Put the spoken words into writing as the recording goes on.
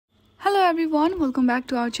Hello everyone, welcome back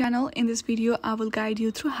to our channel. In this video, I will guide you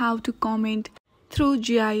through how to comment through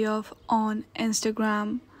GIF on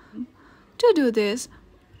Instagram. To do this,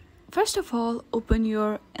 first of all, open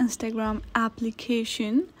your Instagram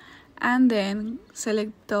application and then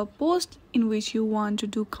select the post in which you want to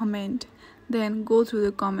do comment. Then go through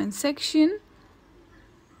the comment section.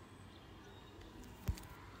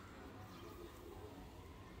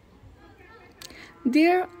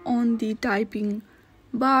 There on the typing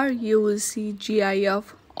bar you will see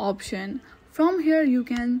GIF option. From here you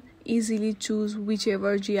can easily choose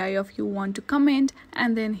whichever GIF you want to comment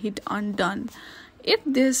and then hit on done. If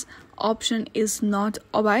this option is not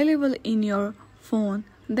available in your phone,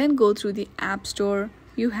 then go through the app store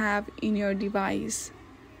you have in your device.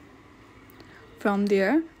 From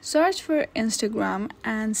there, search for Instagram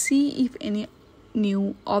and see if any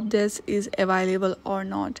new updates is available or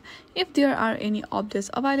not. If there are any updates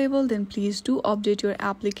available, then please do update your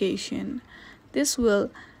application. This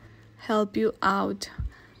will help you out.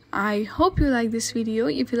 I hope you like this video.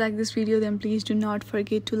 If you like this video, then please do not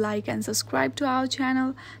forget to like and subscribe to our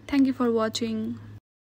channel. Thank you for watching.